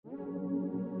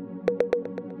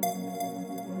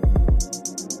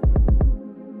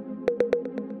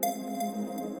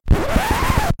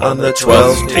On the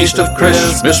 12th taste of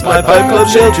Christmas, my pipe club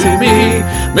showed to me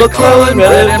McClelland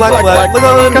Red and Black,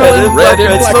 McClelland Red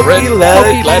and Black, smoky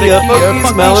Latakia, funky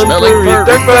smelling furry,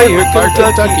 dark fire,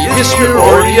 Kentucky, is your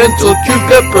oriental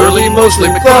cucumber, early, mostly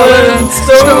McClelland,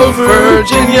 Stove,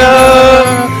 Virginia.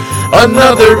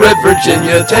 Another red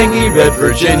Virginia, tangy red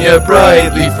Virginia,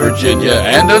 bright leaf Virginia,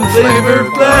 and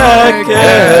unflavored black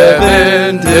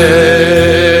Cavendish.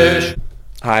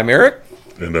 Hi, I'm Eric.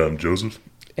 And I'm Joseph.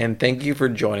 And thank you for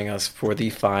joining us for the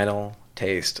final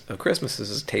taste of Christmas. This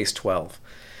is Taste 12.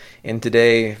 And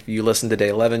today, if you listened to Day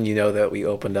 11, you know that we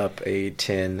opened up a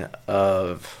tin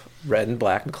of Red and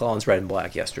Black, McClelland's Red and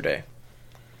Black yesterday.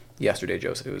 Yesterday,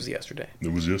 Joseph. It was yesterday.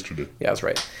 It was yesterday. Yeah, that's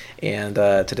right. And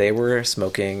today we're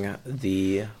smoking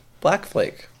the Black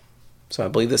Flake. So I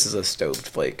believe this is a stoved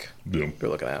flake you're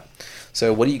looking at.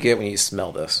 So what do you get when you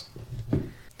smell this?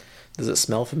 Does it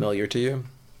smell familiar to you?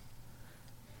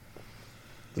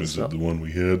 Is it the one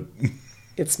we had?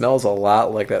 It smells a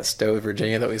lot like that stoved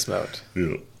Virginia that we smoked.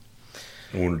 Yeah.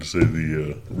 I wanted to say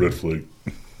the red flake.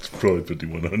 It's probably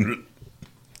 5100.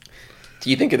 Do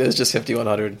you think it is just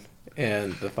 5100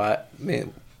 and the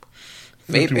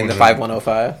maybe in the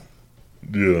 5105?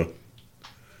 Yeah.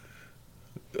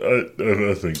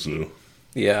 I think so.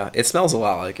 Yeah, it smells a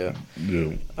lot like it.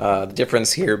 Yeah. The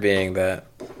difference here being that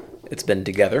it's been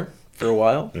together for a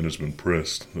while. And it's been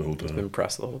pressed the whole time. It's been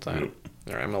pressed the whole time. Yep.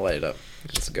 All right, I'm going to light it up.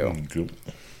 Let's go. Cool.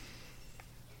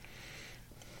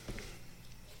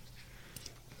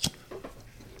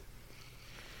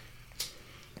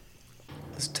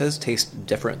 This does taste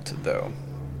different, though,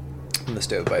 from the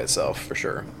stove by itself, for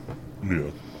sure.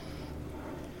 Yeah.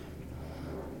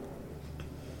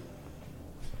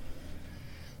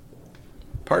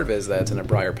 Part of it is that it's in a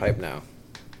briar pipe now,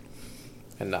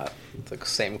 and not the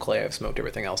same clay I've smoked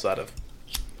everything else out of.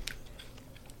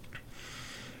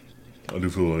 I do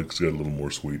feel like it's got a little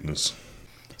more sweetness.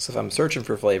 So if I'm searching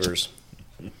for flavors,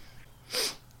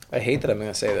 I hate that I'm going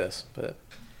to say this, but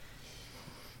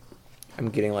I'm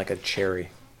getting like a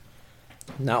cherry.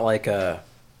 Not like the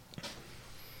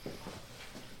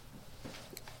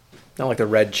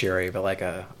red cherry, but like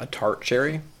a tart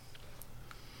cherry.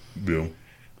 Yeah.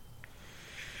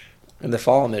 In the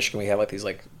fall in Michigan, we have like these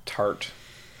like tart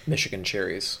Michigan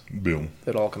cherries. Yeah.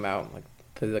 That all come out like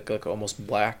they look almost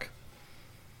black.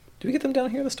 Do we get them down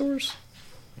here in the stores?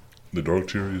 The dark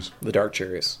cherries? The dark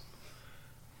cherries.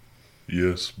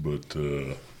 Yes, but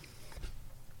I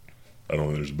don't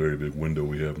think there's a very big window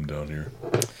we have them down here.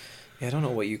 Yeah, I don't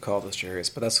know what you call those cherries,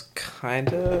 but that's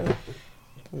kind of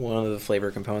one of the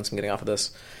flavor components I'm getting off of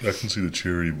this. I can see the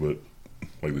cherry, but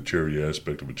like the cherry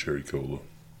aspect of a cherry cola.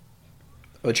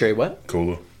 Oh, cherry what?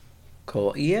 Cola.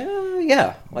 Cola.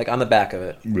 Yeah. Like on the back of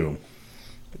it. Yeah.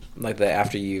 Like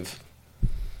after you've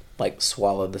like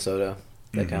swallowed the soda.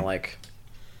 That kind of like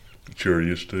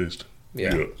cherry-ish taste.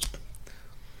 Yeah.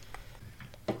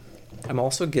 I'm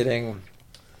also getting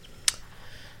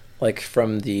like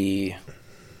from the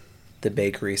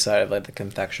bakery side of like the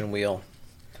confection wheel.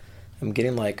 I'm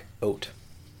getting like oat.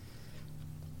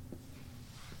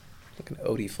 Like an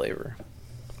oaty flavor.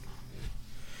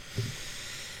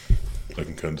 I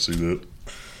can kind of see that.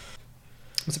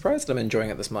 I'm surprised that I'm enjoying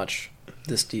it this much,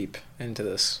 this deep into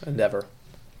this endeavor.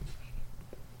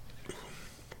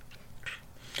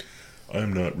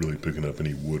 I'm not really picking up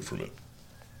any wood from it.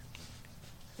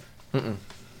 Mm-mm.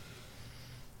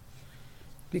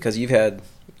 Because you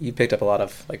picked up a lot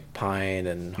of like pine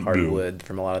and hardwood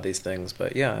from a lot of these things,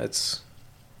 but yeah, it's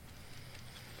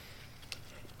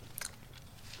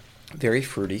very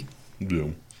fruity. Yeah.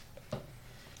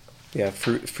 Yeah,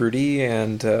 fruity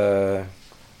and kind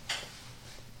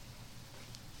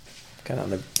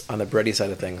of on the bready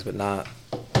side of things, but not.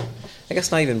 I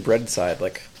guess not even bread side,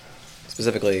 like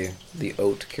specifically the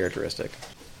oat characteristic.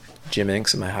 Jim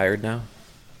Inks, am I hired now?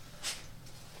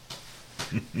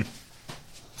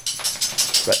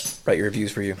 Write your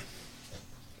reviews for you.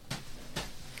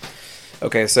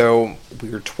 Okay, so we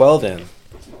were 12 in.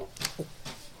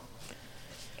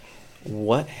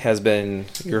 What has been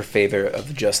your favorite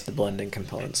of just the blending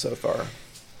components so far?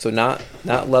 So not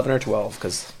 11 or 12,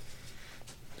 because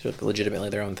they're legitimately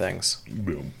their own things.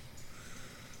 Yeah.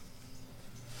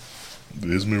 The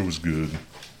Izmir was good.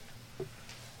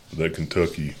 That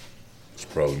Kentucky is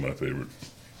probably my favorite.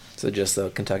 So just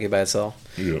the Kentucky by itself?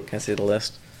 Yeah. Can I see the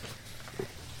list?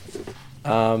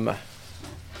 You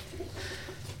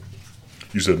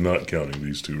said not counting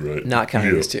these two, right? Not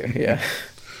counting these two, yeah.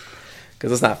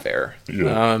 Because it's not fair.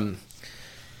 Yeah.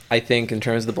 I think in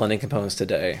terms of the blending components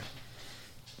today,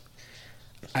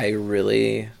 I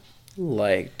really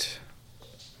liked...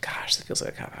 Gosh, that feels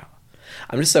like a cop-out.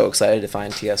 I'm just so excited to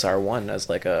find TSR1 as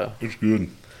like a... It's good.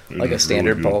 like a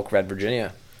standard really bulk Red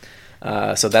Virginia.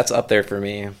 So that's up there for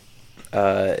me.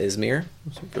 Izmir,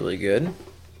 it's really good.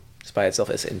 Just by itself,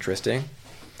 it's interesting.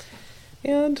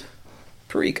 And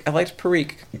Perique, I liked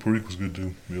Perique. Perique was good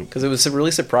too. Yep. Because it was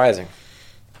really surprising.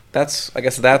 I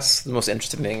guess that's the most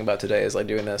interesting thing about today is like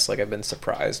doing this. Like I've been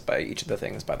surprised by each of the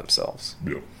things by themselves.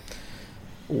 Yep.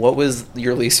 What was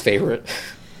your least favorite?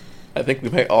 I think we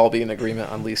might all be in agreement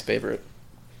on least favorite.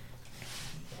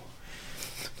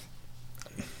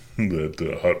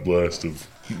 That hot blast of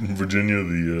Virginia,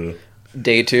 the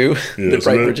Day 2, yeah, the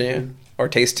Bright Virginia, or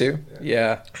Taste 2.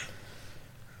 Yeah.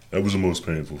 That was the most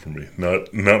painful for me.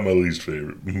 Not my least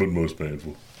favorite, but most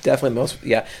painful. Definitely most,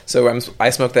 yeah. So I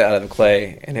smoked that out of the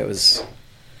clay, and it was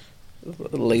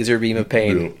a laser beam of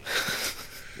pain. Yep.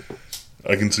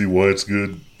 I can see why it's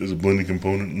good as a blending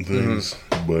component and things,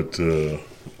 but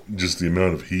just the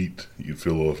amount of heat you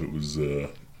feel off it was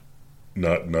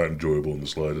not enjoyable in the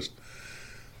slightest.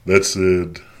 That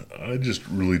said, I just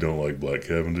really don't like Black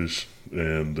Cavendish,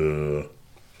 and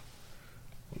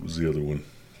what was the other one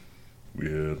we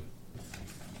had?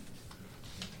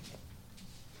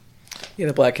 Yeah,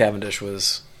 the Black Cavendish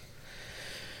was...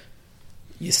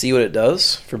 You see what it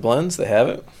does for blends? They have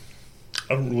it.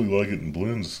 I don't really like it in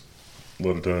blends a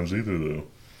lot of times either, though.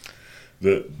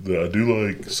 I do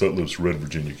like Sutliff's Red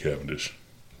Virginia Cavendish.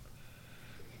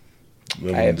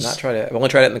 I have not tried it. I've only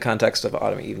tried it in the context of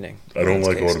Autumn Evening. I don't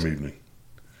like Autumn Evening.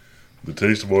 The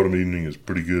taste of Autumn Evening is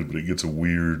pretty good, but it gets a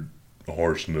weird,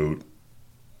 harsh note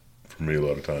for me a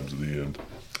lot of times at the end.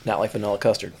 Not like vanilla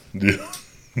custard. Yeah.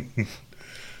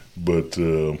 But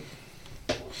the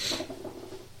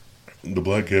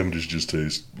Black Cavendish just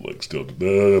tastes like Stilton.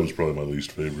 That was probably my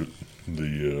least favorite.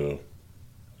 Yeah,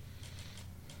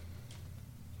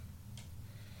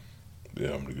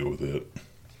 I'm going to go with that.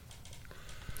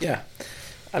 Yeah.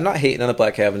 I'm not hating on the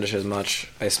Black Cavendish as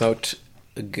much. I smoked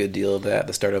a good deal of that at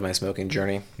the start of my smoking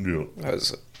journey. Yeah. I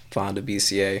was fond of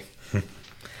BCA.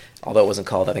 Although it wasn't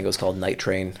called, I think it was called Night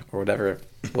Train or whatever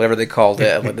they called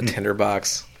it, like the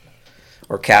Tinderbox.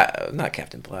 Or not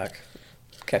Captain Black.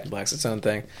 Captain Black's its own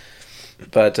thing.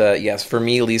 But yes, for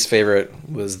me, least favorite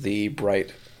was the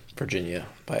Bright Virginia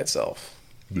by itself.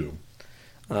 Yeah.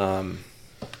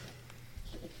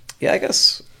 Yeah, I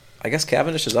guess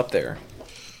Cavendish is up there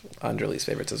under least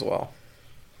favorites as well.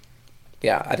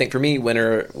 Yeah, I think for me,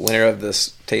 winner of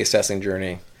this taste testing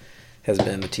journey has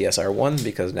been the TSR1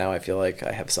 because now I feel like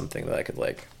I have something that I could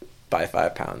like buy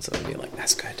 5 pounds of and be like,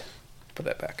 that's good. Put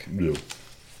that back. Yeah.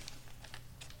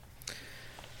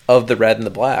 Of the red and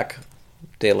the black,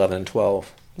 day 11 and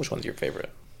 12, which one's your favorite?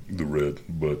 The red,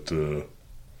 but I'm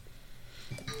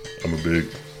a big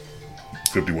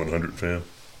 5100 fan.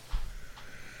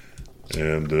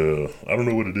 And I don't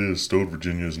know what it is. Stowed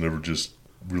Virginias never just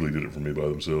really did it for me by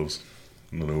themselves.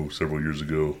 I know several years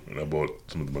ago, and I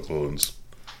bought some of the McClelland's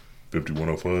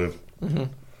 5105. Mm-hmm.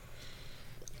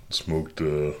 Smoked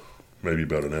maybe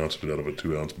about an ounce of it out of a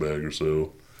 2-ounce bag or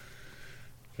so.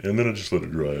 And then I just let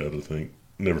it dry out, I think.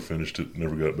 Never finished it,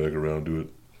 never got back around to it.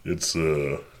 It's,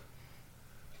 I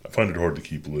find it hard to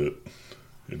keep lit.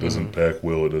 It doesn't pack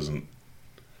well, it doesn't,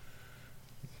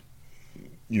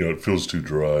 it feels too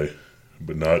dry,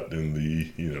 but not in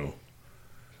the,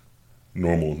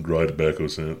 normal dry tobacco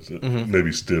sense.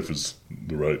 Maybe stiff is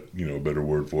the right, better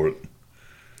word for it.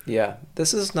 Yeah,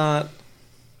 this is not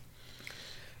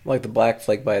like the Black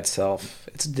Flake by itself.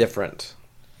 It's different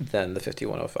than the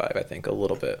 5105, I think, a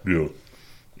little bit. Yeah.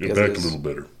 It packed a little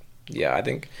better. Yeah, I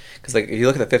think, because like if you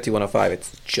look at the 5105,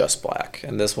 it's just black.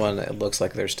 And this one, it looks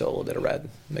like there's still a little bit of red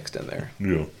mixed in there.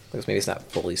 Yeah. Because maybe it's not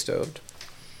fully stoved.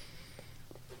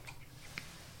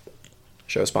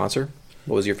 Show sponsor,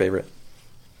 what was your favorite?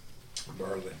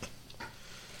 Barley.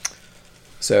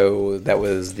 So that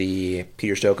was the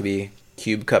Peter Stokeby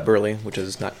Cube Cut Burley, which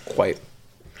is not quite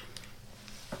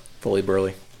fully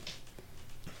burley.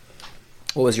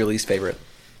 What was your least favorite?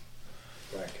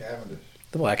 Black Cavendish.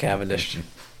 The Black Cavendish.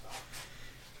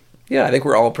 Yeah, I think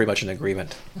we're all pretty much in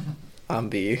agreement on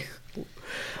the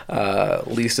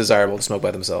least desirable to smoke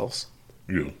by themselves.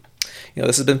 Yeah.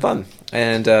 This has been fun.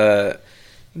 And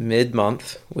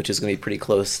mid-month, which is going to be pretty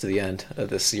close to the end of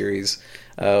this series,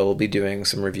 we'll be doing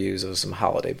some reviews of some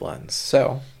holiday blends.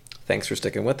 So, thanks for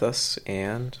sticking with us,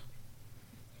 and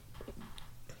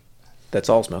that's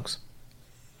all, Smokes.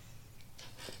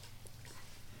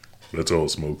 That's all,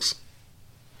 Smokes.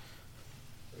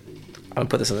 I'm going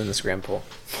to put this on the Instagram poll.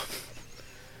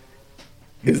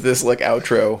 Is this like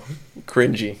outro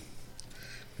cringy?